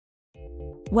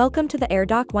Welcome to the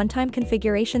Airdoc one-time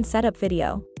configuration setup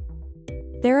video.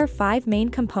 There are 5 main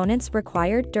components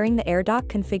required during the Airdoc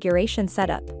configuration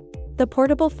setup. The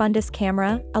portable Fundus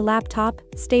Camera, a laptop,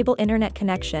 stable internet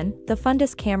connection, the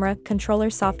Fundus Camera controller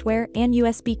software, and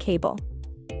USB cable.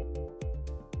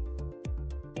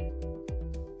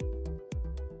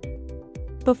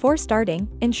 Before starting,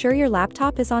 ensure your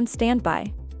laptop is on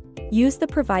standby. Use the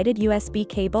provided USB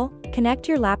cable, connect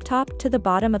your laptop to the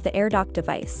bottom of the Airdoc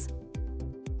device.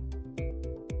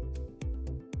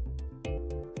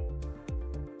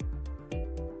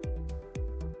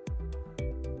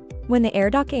 When the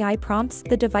Airdoc A.I prompts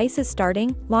the device is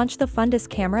starting, launch the Fundus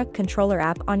Camera controller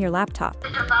app on your laptop.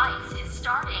 The device is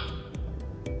starting.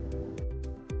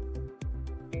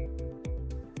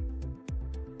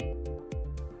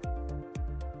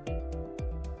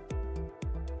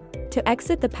 To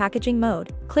exit the packaging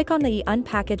mode, click on the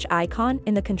Unpackage icon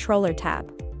in the Controller tab.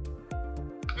 The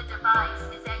device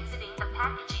is exiting the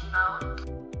packaging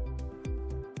mode.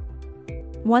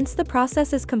 Once the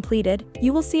process is completed,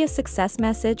 you will see a success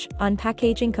message,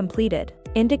 Unpackaging completed,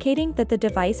 indicating that the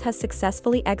device has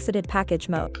successfully exited package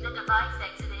mode. The device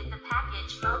exited the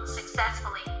package mode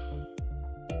successfully.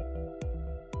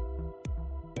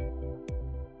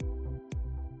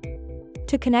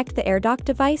 To connect the Airdoc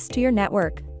device to your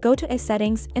network, go to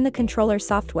Settings in the controller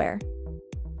software.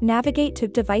 Navigate to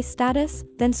Device Status,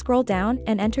 then scroll down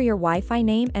and enter your Wi-Fi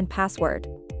name and password.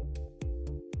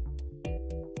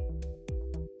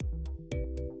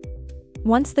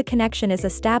 Once the connection is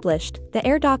established, the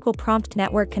Airdoc will prompt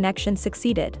Network connection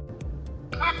succeeded.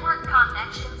 Network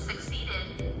connection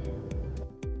succeeded.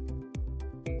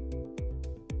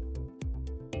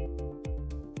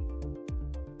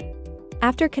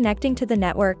 After connecting to the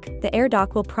network, the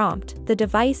Airdoc will prompt, the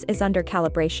device is under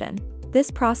calibration.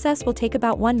 This process will take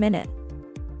about 1 minute.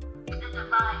 The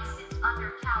device is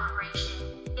under calibration.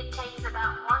 It takes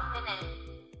about 1 minute.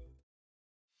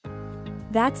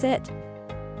 That's it.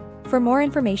 For more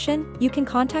information, you can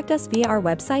contact us via our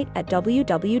website at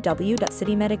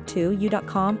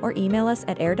www.citymedic2u.com or email us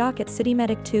at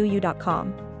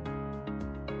airdoc@citymedic2u.com.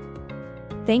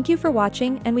 Thank you for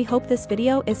watching, and we hope this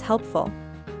video is helpful.